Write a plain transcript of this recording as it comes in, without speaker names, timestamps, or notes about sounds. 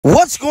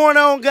What's going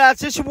on,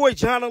 guys? It's your boy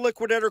John the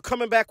Liquidator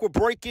coming back with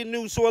breaking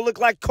news. So it looked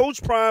like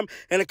Coach Prime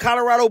and the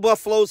Colorado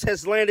Buffaloes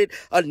has landed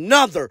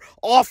another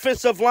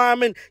offensive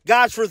lineman.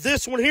 Guys, for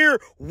this one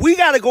here, we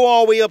got to go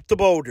all the way up to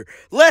Boulder.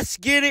 Let's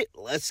get it.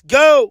 Let's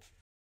go.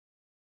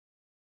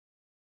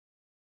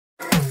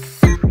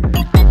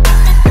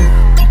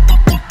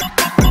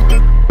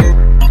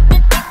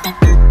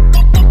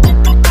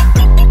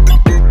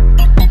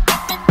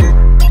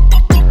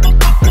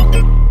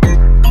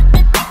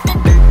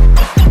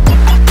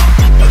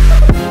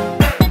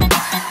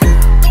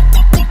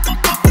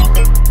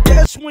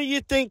 When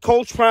you think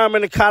Coach Prime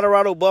and the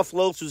Colorado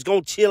Buffaloes was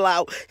going to chill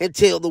out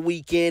until the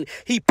weekend,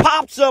 he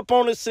pops up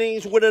on the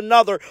scenes with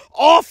another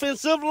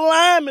offensive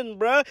lineman,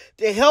 bruh,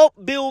 to help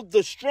build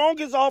the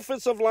strongest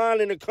offensive line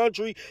in the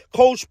country.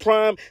 Coach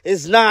Prime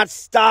is not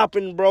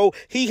stopping, bro.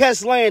 He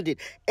has landed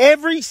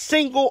every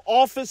single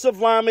offensive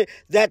lineman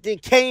that then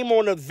came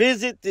on a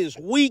visit this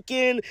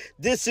weekend.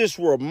 This is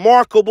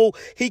remarkable.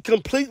 He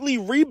completely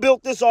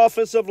rebuilt this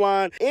offensive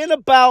line in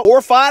about 4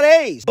 or 5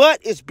 days. But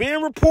it's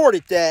being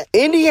reported that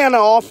Indiana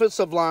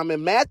offensive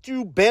lineman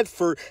Matthew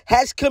Bedford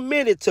has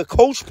committed to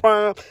Coach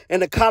Prime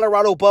and the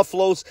Colorado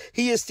Buffaloes.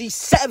 He is the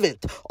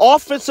 7th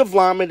offensive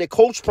lineman that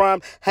Coach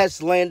Prime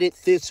has landed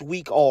this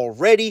week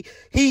already.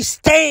 He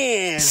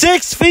stands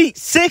 6 feet,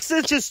 6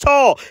 inches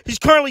tall. He's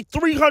currently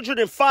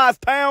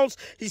 305 pounds.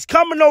 He's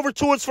coming over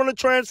to us from the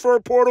transfer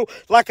portal.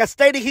 Like I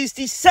stated, he's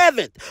the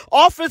 7th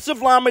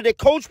offensive lineman that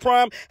Coach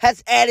Prime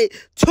has added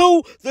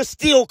to the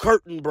steel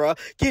curtain, bruh.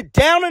 Get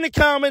down in the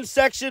comment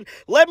section.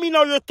 Let me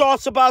know your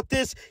thoughts about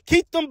this.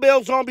 Keep them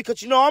bells on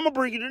because you know I'm going to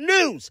bring you the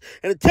news.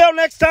 And until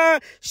next time,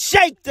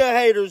 shake the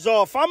haters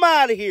off. I'm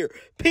out of here.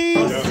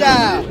 Peace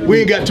out. We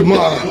ain't got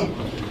tomorrow.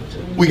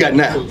 We got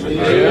now.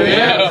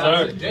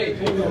 Yeah.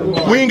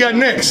 We ain't got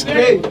next.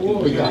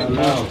 We got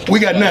now.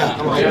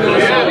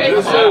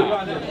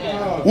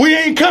 We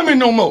ain't coming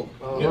no more.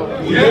 We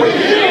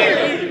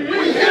here.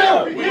 We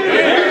here. We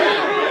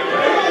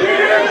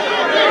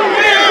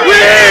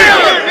here.